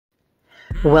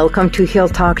Welcome to Heal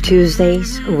Talk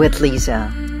Tuesdays with Liza,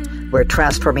 where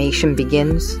transformation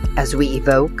begins as we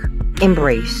evoke,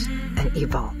 embrace, and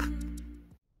evolve.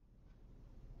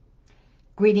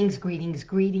 Greetings, greetings,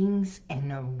 greetings,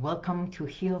 and welcome to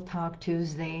Heal Talk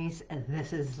Tuesdays.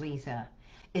 This is Liza.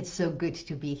 It's so good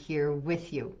to be here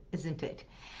with you, isn't it?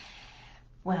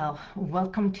 Well,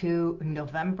 welcome to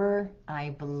November.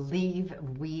 I believe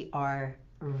we are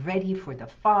ready for the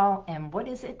fall. And what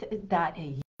is it that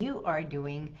you are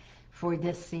doing for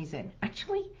this season?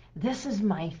 Actually, this is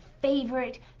my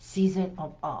favorite season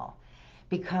of all,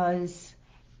 because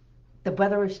the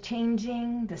weather is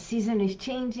changing, the season is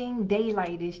changing,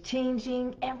 daylight is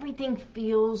changing, everything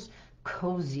feels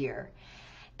cozier.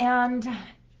 And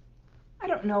I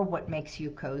don't know what makes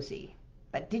you cozy,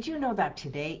 but did you know that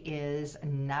today is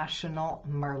National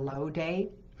Merlot Day?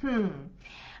 I'm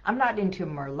not into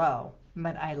Merlot,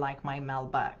 but I like my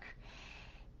Malbec.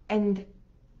 And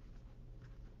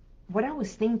what I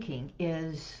was thinking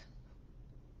is,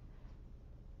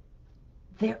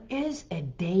 there is a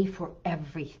day for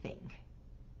everything.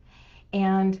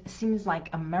 And it seems like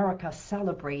America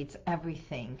celebrates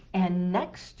everything. And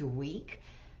next week,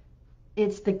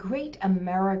 it's the Great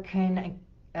American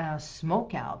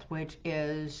Smokeout, which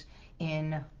is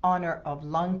in honor of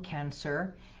lung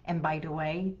cancer. And by the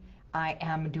way, I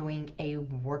am doing a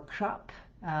workshop,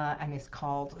 and it's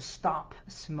called Stop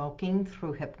Smoking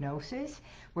Through Hypnosis.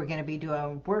 We're going to be doing a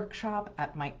workshop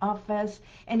at my office.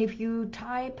 And if you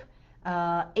type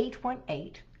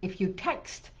 818, if you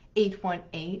text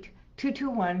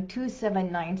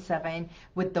 818-221-2797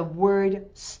 with the word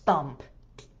STOMP,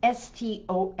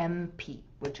 S-T-O-M-P,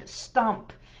 which is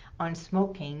STOMP on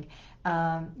smoking,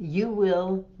 you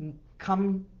will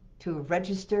come to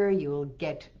register. You'll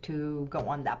get to go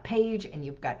on that page, and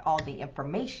you've got all the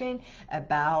information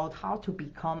about how to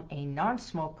become a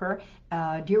non-smoker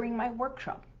during my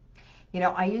workshop. You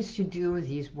know, I used to do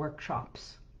these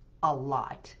workshops a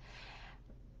lot.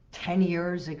 10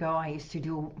 years ago, I used to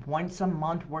do once a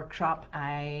month workshop.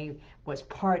 I was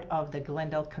part of the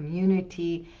Glendale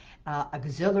community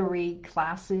auxiliary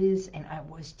classes, and I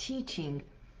was teaching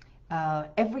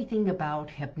everything about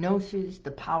hypnosis,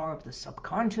 the power of the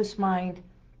subconscious mind,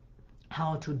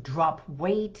 how to drop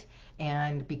weight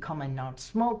and become a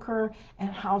non-smoker, and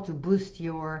how to boost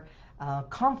your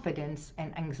confidence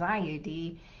and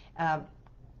anxiety,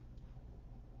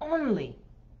 only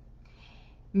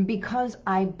because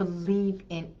I believe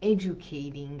in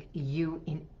educating you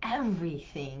in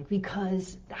everything,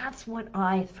 because that's what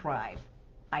I thrive.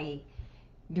 I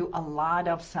do a lot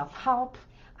of self-help.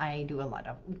 I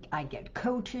get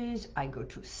coaches, I go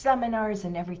to seminars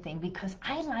and everything, because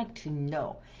I like to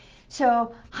know.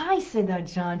 So, hi Siddha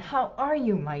John, how are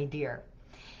you, my dear?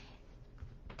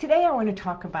 Today I want to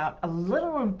talk about a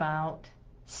little about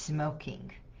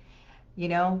smoking. You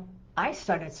know, I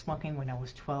started smoking when I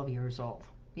was 12 years old.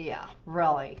 Yeah,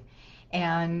 really.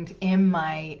 And in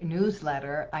my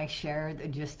newsletter, I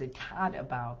shared just a tad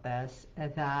about this,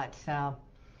 that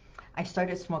I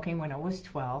started smoking when I was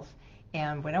 12.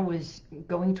 And when I was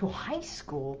going to high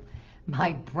school,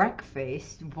 my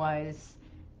breakfast was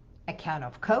a can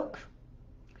of Coke,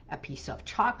 a piece of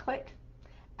chocolate,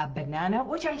 a banana,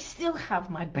 which I still have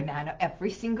my banana every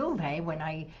single day when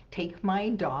I take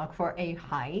my dog for a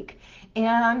hike,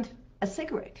 and a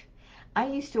cigarette. I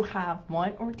used to have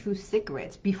 1 or 2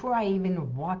 cigarettes before I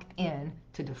even walked in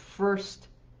to the first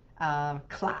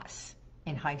class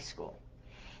in high school.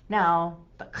 Now,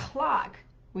 the clock,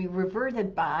 we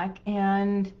reverted back,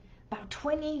 and about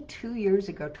 20 years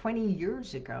ago,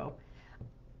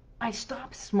 I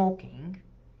stopped smoking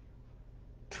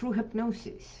through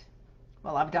hypnosis.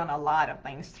 Well, I've done a lot of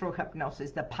things through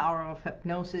hypnosis. The power of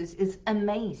hypnosis is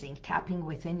amazing. Tapping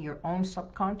within your own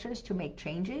subconscious to make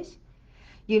changes.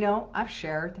 You know, I've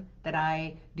shared that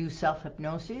I do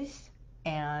self-hypnosis,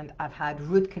 and I've had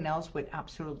root canals with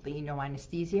absolutely no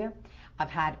anesthesia. I've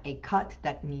had a cut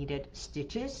that needed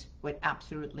stitches with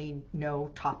absolutely no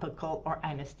topical or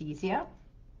anesthesia.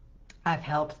 I've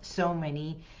helped so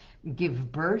many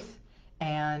give birth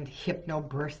and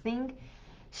hypnobirthing.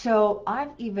 So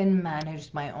I've even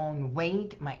managed my own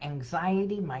weight, my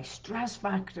anxiety, my stress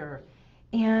factor.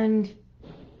 And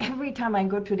every time I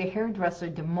go to the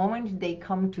hairdresser, the moment they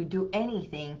come to do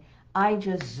anything, I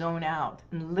just zone out.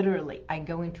 And literally, I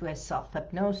go into a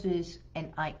self-hypnosis,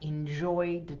 and I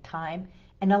enjoy the time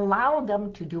and allow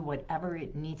them to do whatever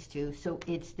it needs to. So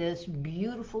it's this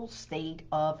beautiful state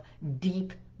of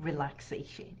deep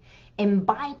relaxation and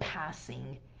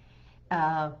bypassing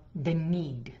the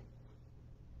need.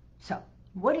 So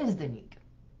what is the need?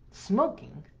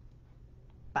 Smoking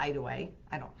By the way,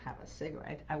 I don't have a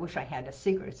cigarette. I wish I had a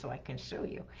cigarette so I can show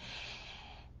you.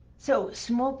 So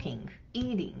smoking,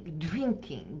 eating,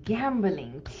 drinking,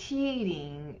 gambling,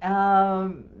 cheating,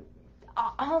 all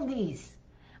these,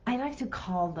 I like to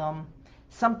call them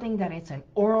something that it's an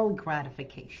oral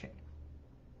gratification.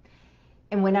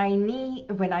 And when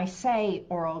I say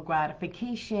oral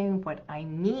gratification, what I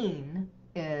mean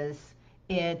is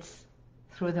it's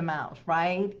through the mouth,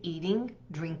 right? Eating,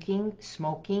 drinking,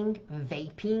 smoking,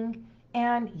 vaping,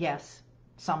 and yes,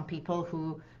 some people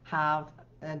who have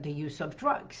the use of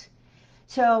drugs.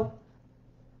 So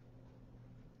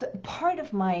part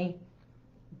of my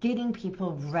getting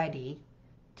people ready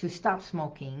to stop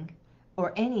smoking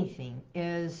or anything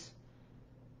is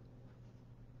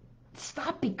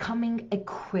stop becoming a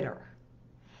quitter,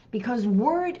 because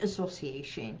word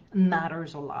association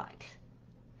matters a lot.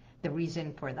 The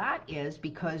reason for that is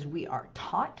because we are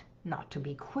taught not to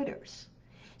be quitters.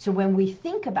 So when we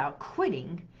think about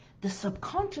quitting, the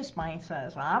subconscious mind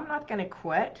says, well, I'm not going to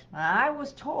quit. I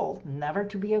was told never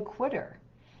to be a quitter.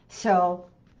 So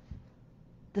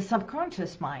the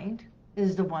subconscious mind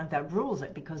is the one that rules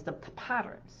it because the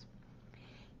patterns.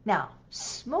 Now,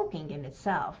 smoking in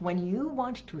itself, when you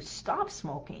want to stop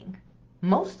smoking,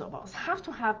 most of us have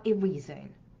to have a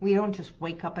reason. We don't just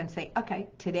wake up and say, okay,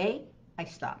 today I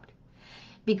stopped.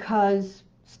 Because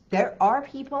there are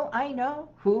people I know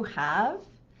who have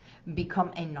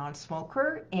become a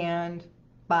non-smoker and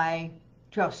by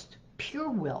just pure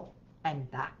will, and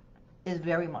that is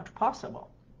very much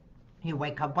possible. You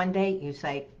wake up one day, you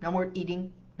say, no more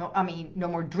eating, no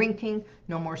more drinking,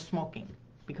 no more smoking,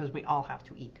 because we all have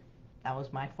to eat. That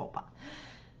was my faux pas.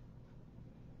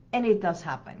 And it does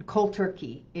happen. Cold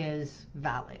turkey is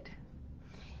valid.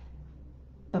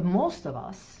 But most of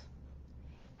us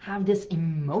have this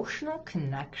emotional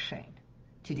connection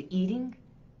to the eating,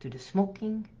 to the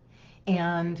smoking,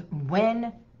 and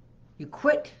when you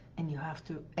quit and you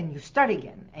start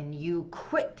again, and you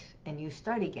quit and you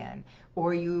start again,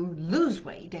 or you lose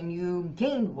weight and you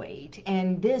gain weight,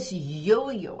 and this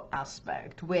yo-yo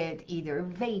aspect with either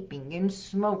vaping and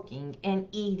smoking and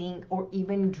eating or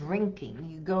even drinking,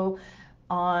 you go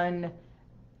on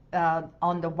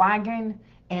the wagon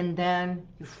and then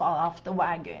you fall off the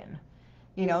wagon.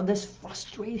 You know, this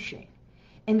frustration.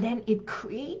 And then it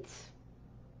creates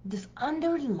this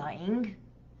underlying,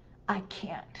 I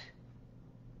can't.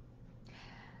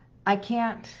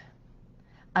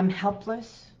 I'm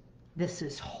helpless. This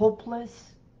is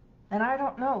hopeless. And I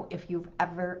don't know if you've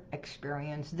ever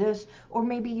experienced this, or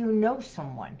maybe you know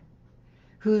someone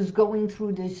who's going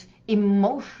through this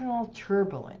emotional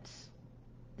turbulence,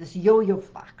 this yo-yo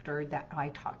factor that I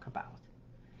talk about.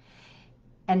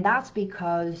 And that's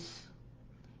because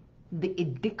the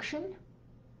addiction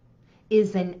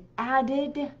is an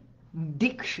added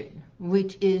diction,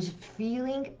 which is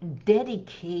feeling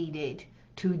dedicated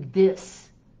to this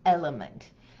element.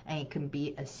 And it can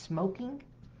be a smoking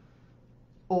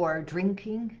or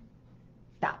drinking.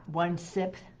 That one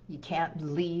sip, you can't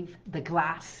leave the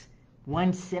glass.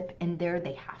 One sip in there,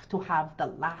 they have to have the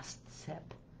last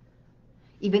sip.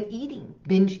 Even eating,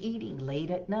 binge eating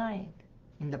late at night,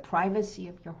 in the privacy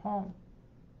of your home.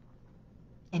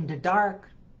 In the dark,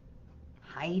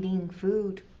 hiding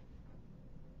food.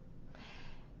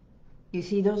 You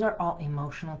see, those are all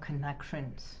emotional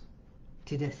connections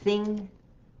to the thing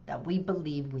that we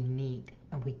believe we need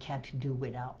and we can't do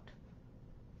without.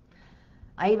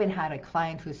 I even had a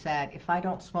client who said, if I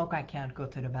don't smoke, I can't go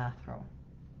to the bathroom.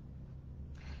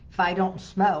 If I don't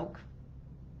smoke,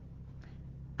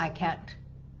 I can't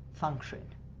function.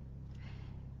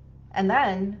 And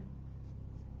then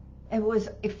it was,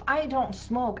 if I don't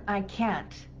smoke, I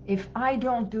can't. If I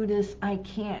don't do this, I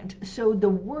can't. So the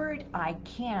word I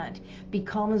can't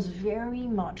becomes very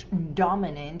much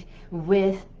dominant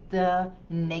with the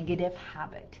negative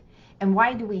habit. And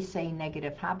why do we say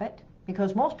negative habit?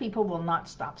 Because most people will not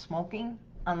stop smoking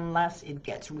unless it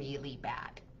gets really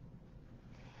bad.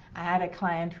 I had a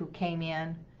client who came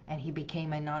in and he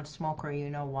became a non-smoker. You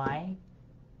know why?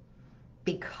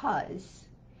 Because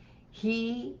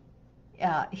his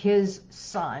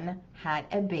son had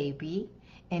a baby,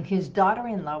 and his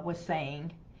daughter-in-law was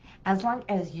saying, as long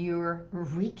as you're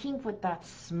reeking with that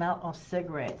smell of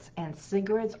cigarettes and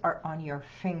cigarettes are on your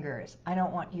fingers, I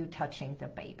don't want you touching the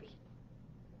baby.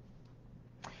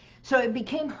 So it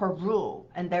became her rule,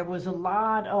 and there was a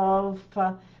lot of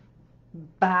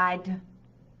bad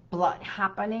blood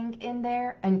happening in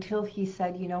there until he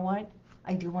said, you know what,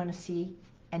 I do want to see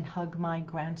and hug my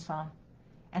grandson,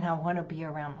 and I want to be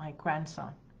around my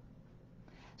grandson.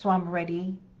 So I'm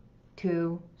ready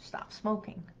to stop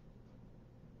smoking.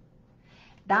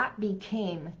 That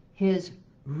became his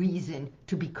reason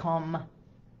to become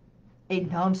a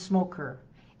non-smoker.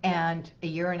 And a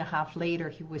year and a half later,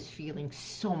 he was feeling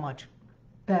so much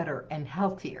better and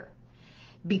healthier,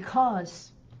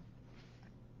 because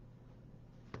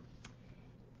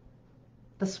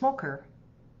the smoker,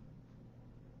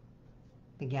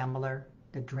 the gambler,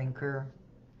 the drinker,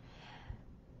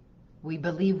 we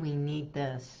believe we need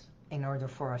this in order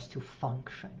for us to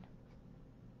function.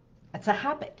 It's a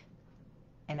habit.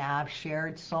 And I've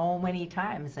shared so many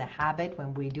times a habit,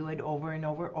 when we do it over and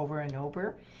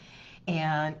over,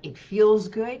 and it feels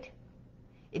good,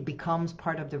 it becomes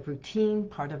part of the routine.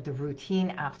 Part of the routine,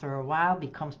 after a while,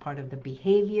 becomes part of the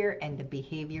behavior, and the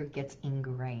behavior gets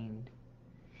ingrained.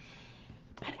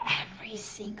 But every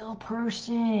single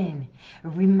person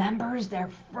remembers their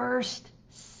first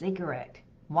cigarette,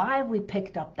 why we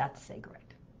picked up that cigarette.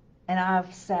 And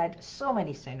I've said so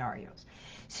many scenarios.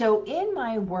 So in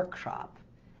my workshop,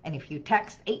 and if you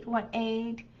text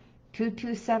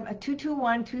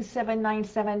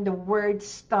 818-221-2797, the word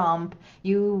stomp,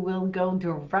 you will go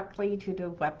directly to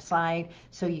the website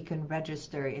so you can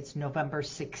register. It's November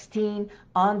 16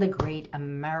 on the Great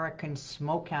American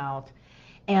Smokeout.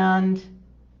 And,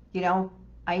 you know,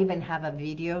 I even have a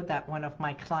video that one of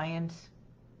my clients,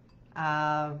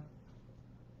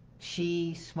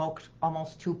 she smoked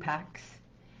almost 2 packs,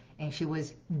 and she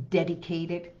was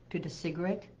dedicated to the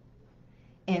cigarette.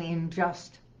 And in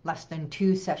just less than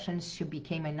 2 sessions, she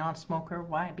became a non-smoker.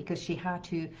 Why? Because she got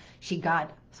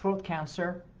throat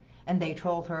cancer, and they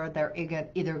told her they're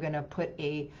either going to put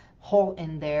a hole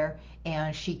in there,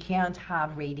 and she can't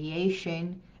have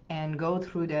radiation and go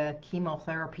through the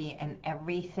chemotherapy and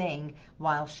everything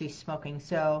while she's smoking.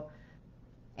 So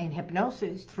in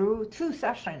hypnosis, through 2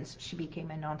 sessions, she became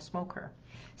a non-smoker.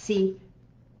 See,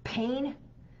 pain,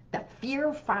 the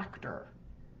fear factor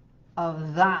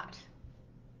of that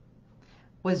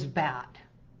was bad.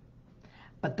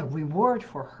 But the reward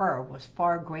for her was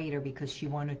far greater, because she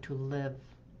wanted to live.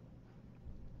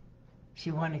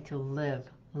 She wanted to live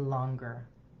longer.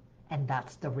 And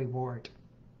that's the reward.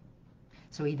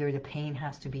 So either the pain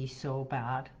has to be so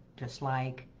bad, just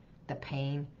like the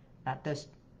pain that this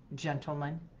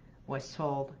gentleman was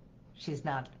told he's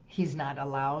not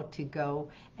allowed to go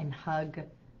and hug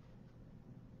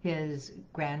his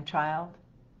grandchild.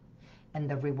 And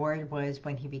the reward was,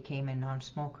 when he became a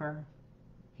non-smoker,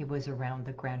 he was around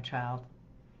the grandchild,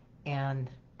 and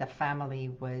the family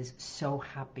was so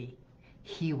happy.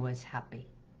 He was happy.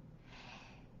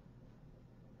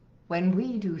 When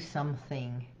we do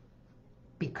something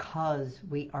because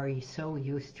we are so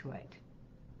used to it,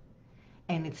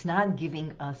 and it's not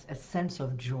giving us a sense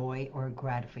of joy or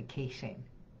gratification,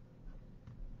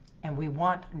 and we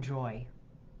want joy,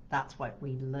 that's what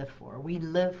we live for. We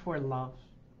live for love.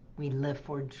 We live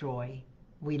for joy.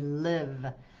 We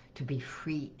live to be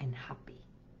free and happy.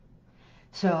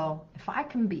 So if I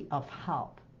can be of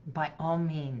help, by all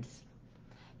means,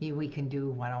 we can do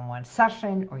one-on-one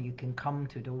session, or you can come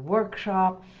to the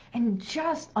workshop and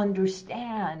just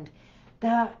understand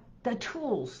the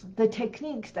tools, the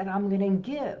techniques that I'm going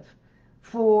to give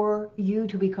for you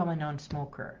to become a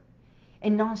non-smoker. A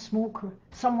non-smoker,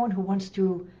 someone who wants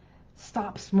to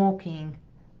stop smoking,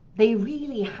 they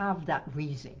really have that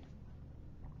reason.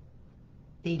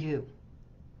 They do.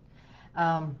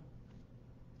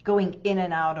 Going in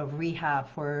and out of rehab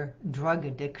for drug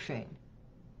addiction.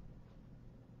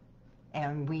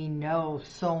 And we know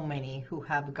so many who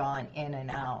have gone in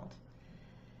and out.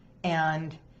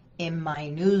 And in my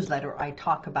newsletter, I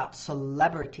talk about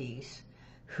celebrities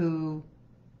who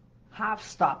have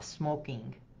stopped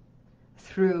smoking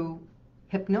through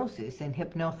hypnosis and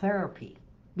hypnotherapy,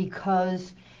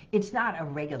 because it's not a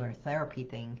regular therapy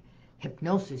thing.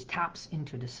 Hypnosis taps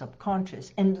into the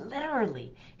subconscious and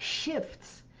literally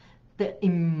shifts the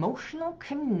emotional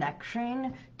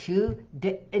connection to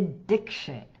the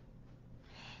addiction.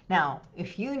 Now,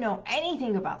 if you know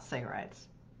anything about cigarettes,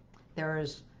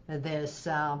 there's this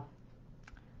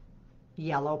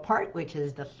yellow part, which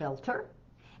is the filter,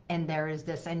 and there is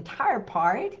this entire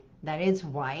part that is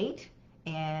white,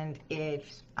 and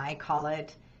I call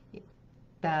it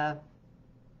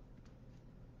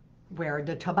where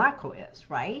the tobacco is,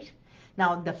 right?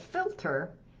 Now the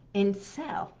filter in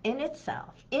itself,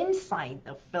 inside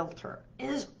the filter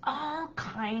is all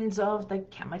kinds of the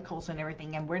chemicals and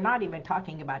everything, and we're not even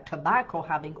talking about tobacco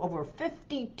having over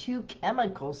 52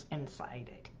 chemicals inside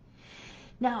it.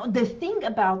 Now the thing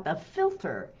about the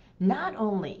filter, not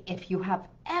only if you have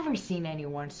ever seen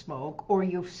anyone smoke or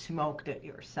you've smoked it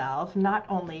yourself, not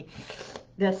only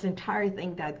this entire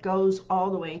thing that goes all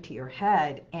the way to your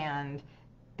head and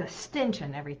the stench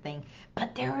and everything,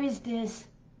 but there is this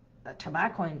the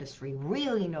tobacco industry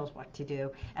really knows what to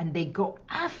do, and they go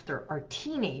after our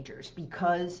teenagers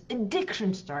because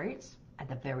addiction starts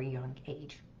at a very young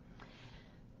age.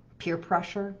 Peer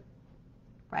pressure,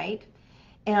 right?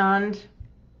 And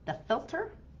the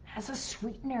filter has a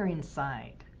sweetener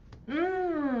inside.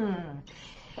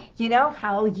 You know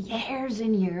how years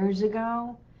and years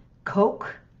ago,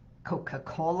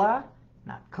 Coca-Cola,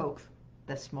 not Coke,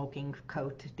 the smoking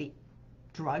coat, the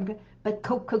drug, but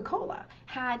Coca-Cola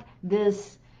had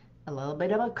this a little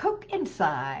bit of a Coke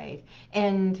inside,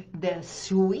 and the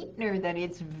sweetener that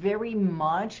it's very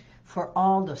much for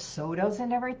all the sodas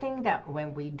and everything that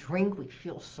when we drink we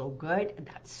feel so good,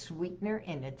 that sweetener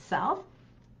in itself,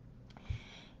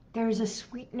 there's a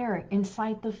sweetener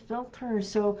inside the filter.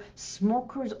 So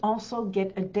smokers also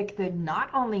get addicted not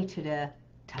only to the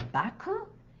tobacco,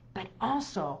 but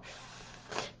also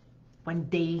when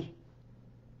they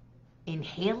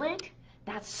inhale it,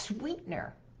 that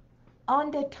sweetener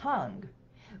on the tongue,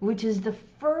 which is the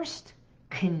first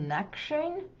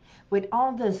connection with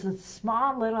all those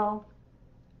small little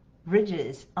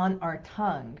ridges on our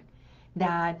tongue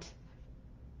that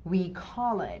we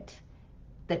call it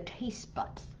the taste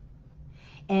buds.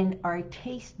 And our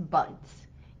taste buds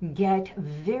get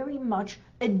very much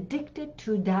addicted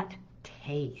to that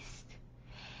taste.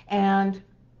 And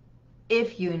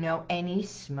if you know any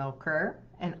smoker,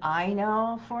 and I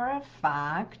know for a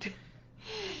fact,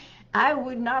 I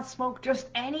would not smoke just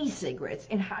any cigarettes.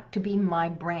 It had to be my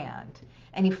brand.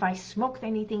 And if I smoked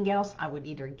anything else, I would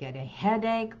either get a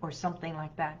headache or something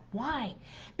like that. Why?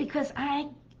 Because I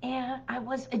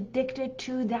was addicted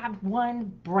to that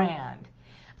one brand.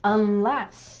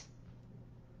 Unless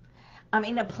I'm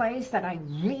in a place that I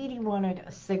really wanted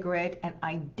a cigarette and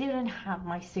I didn't have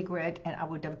my cigarette, and I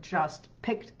would have just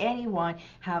picked anyone,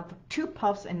 have 2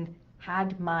 puffs and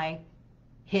had my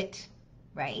hit,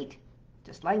 right?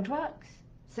 Just like drugs.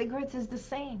 Cigarettes is the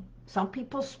same. Some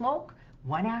people smoke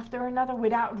one after another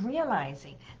without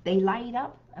realizing. They light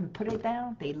up and put it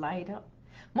down. They light up.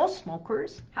 Most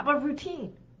smokers have a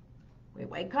routine. We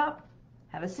wake up,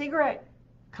 have a cigarette,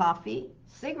 coffee,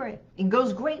 cigarette. It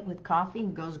goes great with coffee.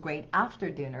 It goes great after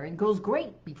dinner. It goes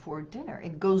great before dinner.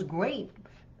 It goes great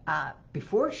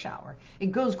before shower.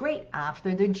 It goes great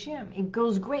after the gym. It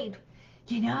goes great.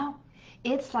 You know,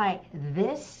 it's like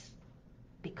this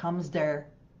becomes their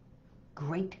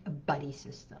great buddy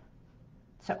system.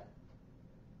 So,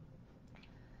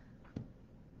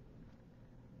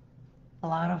 a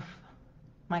lot of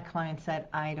my clients said,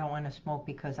 I don't want to smoke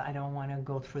because I don't want to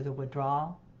go through the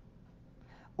withdrawal.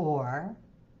 Or,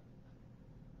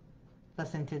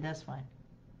 listen to this one,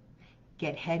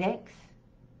 get headaches,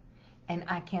 and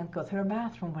I can't go to the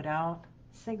bathroom without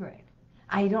a cigarette.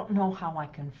 I don't know how I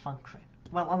can function.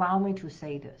 Well, allow me to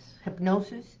say this.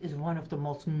 Hypnosis is one of the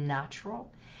most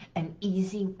natural and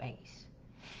easy ways,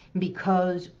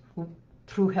 because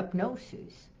through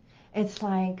hypnosis, it's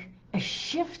like a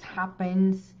shift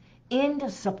happens in the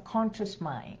subconscious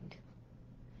mind.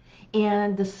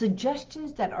 And the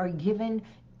suggestions that are given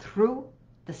through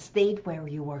the state where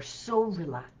you are so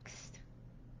relaxed.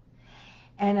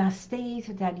 And a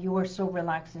state that you are so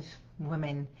relaxed as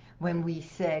women, when we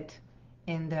sit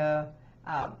in the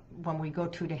when we go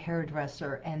to the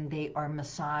hairdresser and they are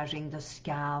massaging the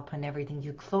scalp and everything,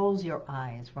 you close your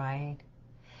eyes, right?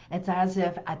 It's as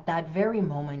if at that very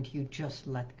moment you just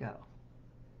let go.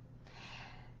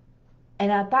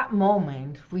 And at that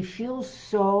moment, we feel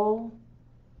so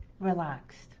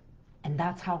relaxed. And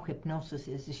that's how hypnosis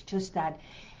is. It's just that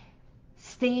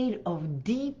state of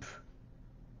deep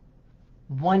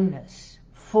oneness,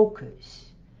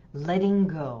 focus, letting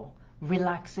go,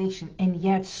 relaxation, and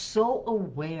yet so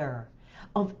aware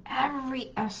of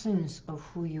every essence of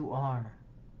who you are.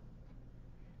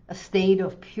 A state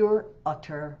of pure,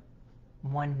 utter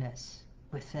oneness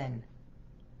within.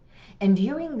 And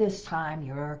during this time,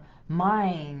 your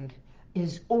mind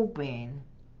is open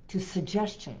to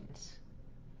suggestions,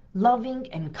 loving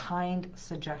and kind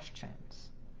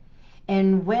suggestions.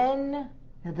 And when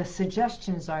the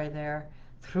suggestions are there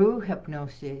through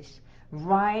hypnosis,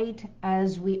 right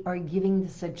as we are giving the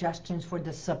suggestions for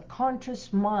the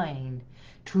subconscious mind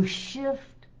to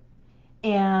shift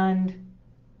and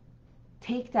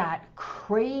take that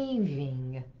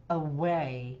craving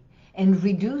away and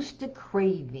reduce the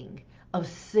craving of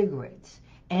cigarettes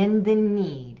and the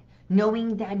need,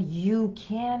 knowing that you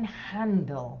can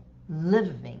handle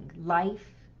living life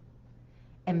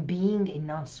and being a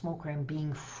non-smoker and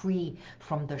being free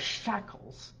from the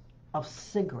shackles of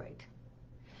cigarette.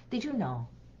 Did you know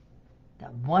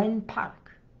that one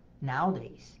pack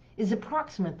nowadays is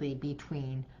approximately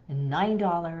between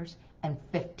 $9 and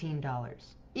 $15?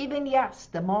 Even, yes,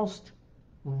 the most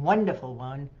wonderful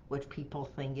one, which people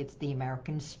think it's the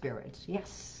American spirits.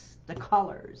 Yes, the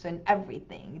colors and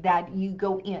everything that you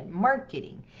go in,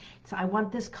 marketing. So I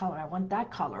want this color, I want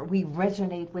that color. We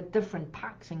resonate with different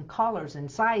packs and colors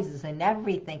and sizes and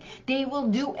everything. They will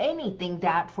do anything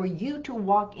that for you to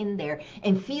walk in there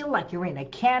and feel like you're in a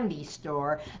candy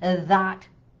store that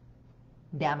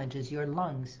damages your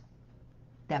lungs,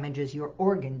 damages your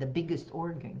organ, the biggest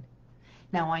organ.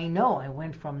 Now, I know I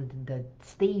went from the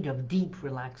state of deep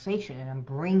relaxation and I'm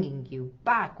bringing you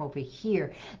back over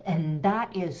here, and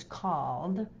that is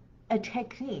called a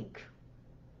technique.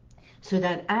 So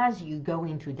that as you go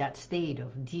into that state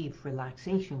of deep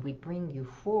relaxation, we bring you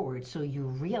forward so you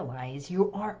realize you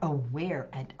are aware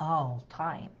at all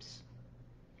times.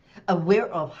 Aware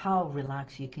of how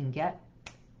relaxed you can get,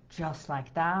 just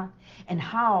like that, and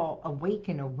how awake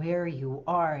and aware you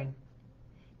are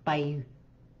by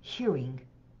hearing,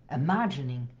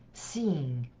 imagining,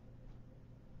 seeing,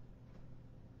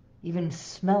 even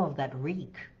smell of that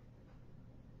reek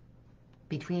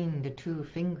between the two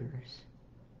fingers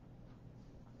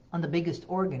on the biggest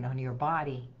organ on your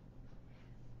body,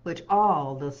 which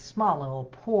all the small little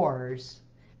pores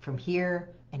from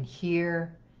here and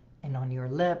on your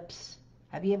lips.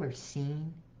 Have you ever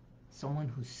seen someone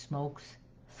who smokes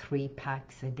 3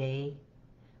 packs a day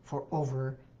for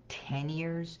over 10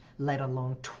 years, let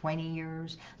alone 20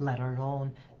 years, let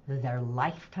alone their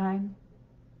lifetime?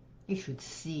 You should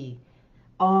see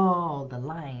all the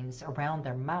lines around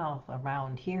their mouth,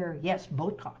 around here. Yes,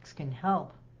 Botox can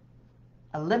help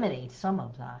eliminate some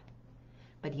of that.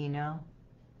 But you know,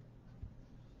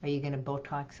 are you going to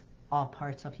Botox all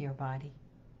parts of your body?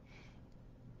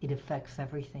 It affects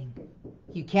everything.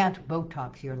 You can't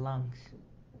Botox your lungs.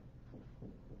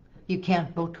 You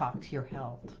can't Botox your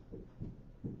health.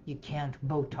 You can't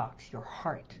Botox your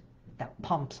heart that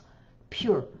pumps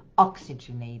pure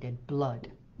oxygenated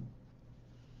blood.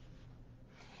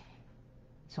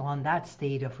 So on that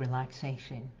state of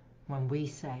relaxation, when we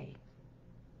say,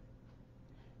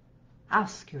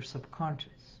 ask your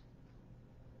subconscious,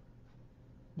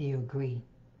 do you agree?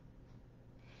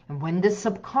 And when the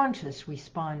subconscious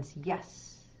responds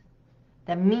yes,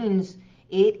 that means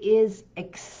it is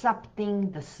accepting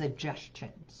the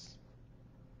suggestions.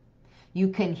 You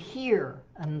can hear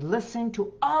and listen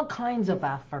to all kinds of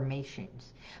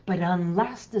affirmations, but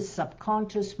unless the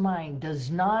subconscious mind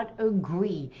does not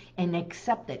agree and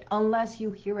accept it, unless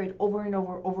you hear it over and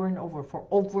over for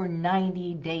over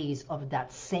 90 days of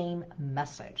that same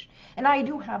message. And I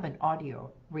do have an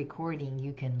audio recording,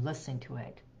 you can listen to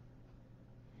it.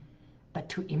 But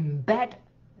to embed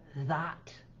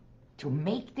that, to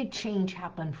make the change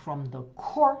happen from the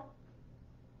core,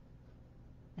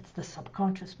 it's the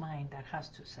subconscious mind that has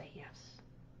to say yes.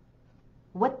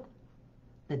 What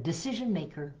the decision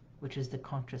maker, which is the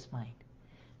conscious mind,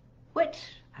 which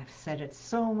I've said it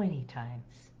so many times,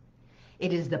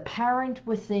 it is the parent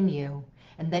within you,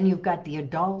 and then you've got the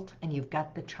adult and you've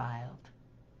got the child,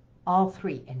 all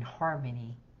three in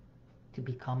harmony to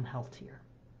become healthier.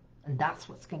 And that's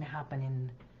what's going to happen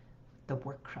in the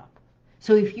workshop.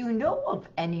 So if you know of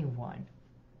anyone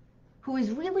who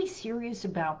is really serious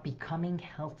about becoming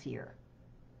healthier,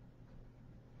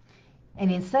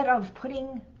 and instead of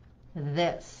putting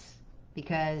this,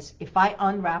 because if I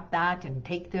unwrap that and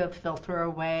take the filter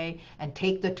away and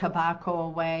take the tobacco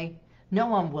away, no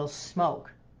one will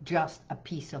smoke just a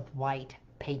piece of white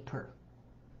paper.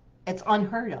 It's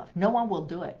unheard of. No one will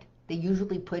do it. They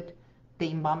usually put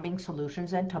the embalming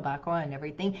solutions and tobacco and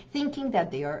everything, thinking that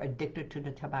they are addicted to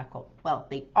the tobacco. Well,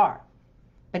 they are.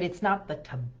 But it's not the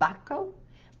tobacco,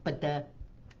 but the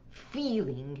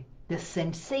feeling, the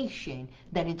sensation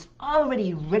that it's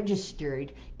already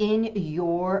registered in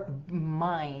your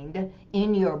mind,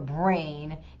 in your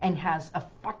brain, and has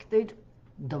affected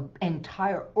the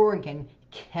entire organ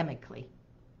chemically.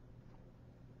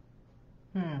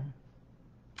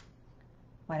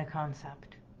 What a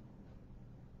concept.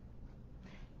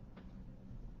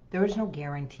 There is no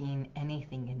guaranteeing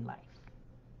anything in life.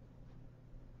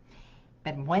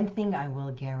 But one thing I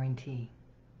will guarantee,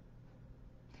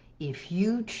 if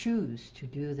you choose to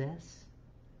do this,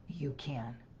 you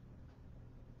can.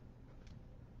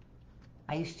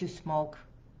 I used to smoke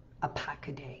a pack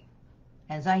a day.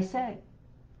 As I said,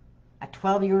 at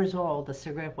 12 years old, the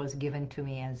cigarette was given to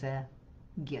me as a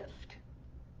gift,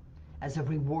 as a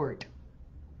reward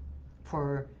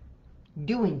for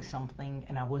doing something,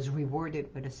 and I was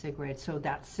rewarded with a cigarette. So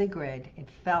that cigarette, it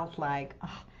felt like,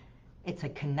 it's a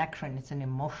connection, it's an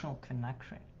emotional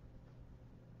connection.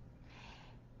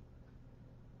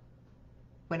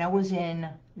 When I was in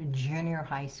junior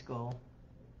high school,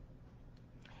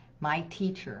 my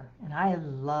teacher, and I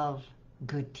love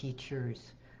good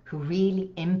teachers who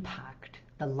really impact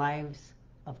the lives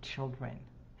of children.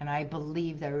 And I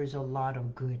believe there is a lot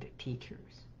of good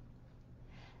teachers.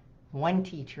 One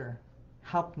teacher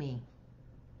helped me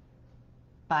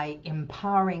by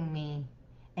empowering me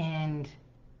and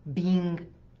being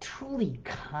truly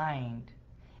kind,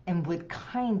 and with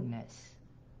kindness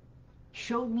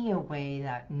showed me a way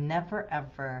that never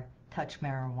ever touch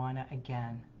marijuana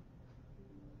again.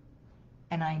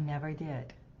 And I never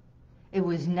did. It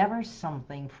was never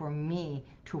something for me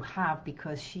to have,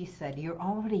 because she said, you're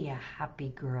already a happy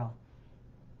girl.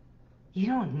 You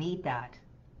don't need that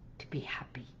to be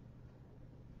happy.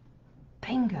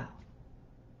 Bingo.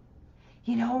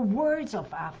 You know, words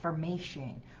of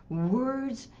affirmation,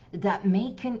 words that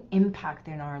make an impact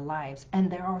in our lives.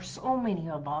 And there are so many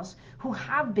of us who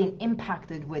have been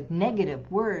impacted with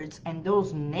negative words, and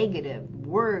those negative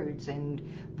words and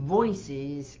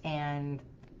voices and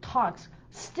thoughts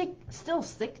still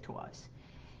stick to us.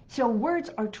 So words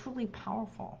are truly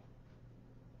powerful.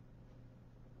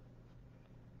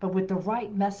 But with the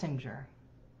right messenger,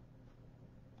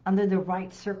 under the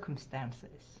right circumstances,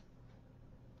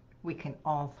 we can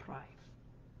all thrive.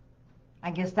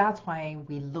 I guess that's why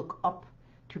we look up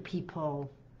to people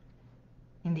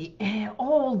in the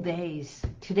old days.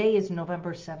 Today is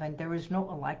November 7th. There is no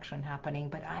election happening,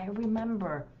 but I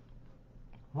remember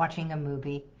watching a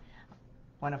movie,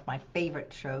 one of my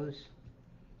favorite shows,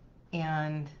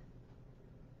 and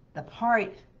the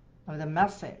part of the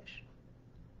message,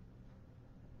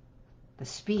 the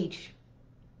speech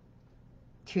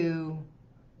to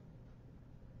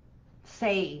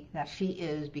say that she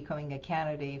is becoming a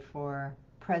candidate for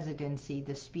presidency,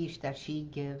 the speech that she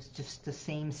gives, just the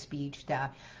same speech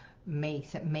that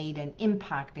made an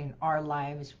impact in our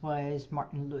lives, was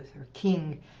Martin Luther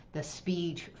King, the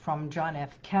speech from John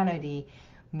F. Kennedy.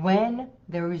 When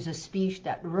there is a speech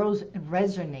that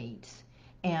resonates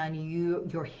and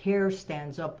your hair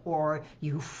stands up or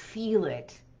you feel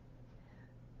it,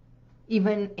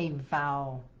 even a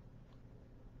vow,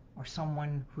 or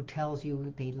someone who tells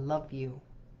you they love you,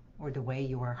 or the way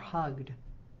you are hugged,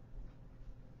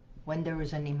 when there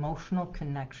is an emotional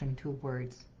connection to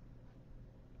words,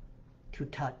 to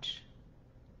touch,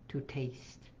 to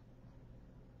taste,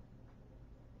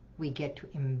 we get to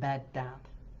embed that,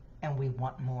 and we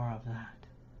want more of that.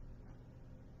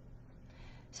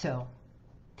 So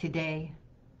today,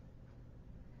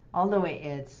 although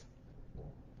it's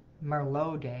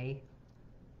Merlot Day,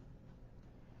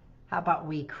 how about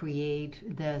we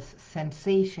create this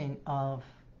sensation of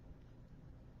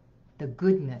the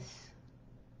goodness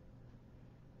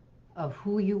of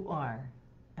who you are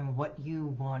and what you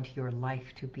want your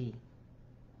life to be.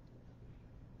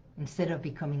 Instead of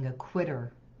becoming a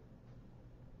quitter,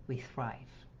 we thrive.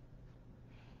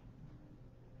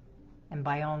 And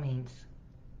by all means,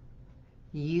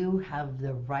 you have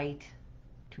the right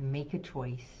to make a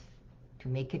choice, to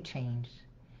make a change,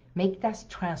 make that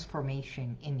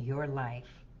transformation in your life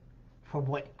for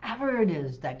whatever it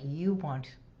is that you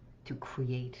want to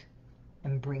create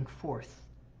and bring forth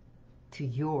to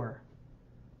your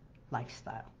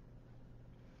lifestyle.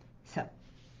 So,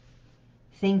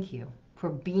 thank you for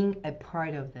being a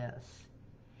part of this.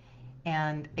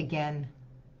 And again,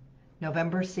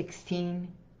 November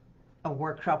 16, a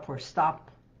workshop for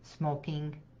Stop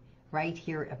Smoking right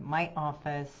here at my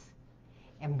office.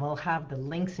 And we'll have the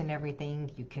links and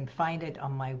everything. You can find it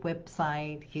on my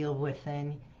website,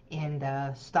 HealWithin, in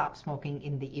the Stop Smoking,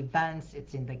 in the events.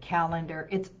 It's in the calendar.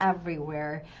 It's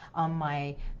everywhere on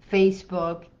my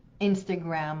Facebook,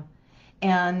 Instagram.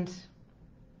 And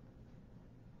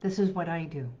this is what I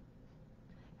do.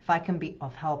 If I can be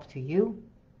of help to you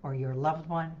or your loved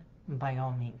one, by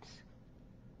all means,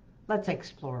 let's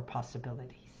explore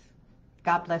possibilities.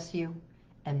 God bless you,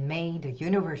 and may the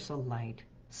universal light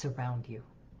surround you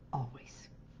always.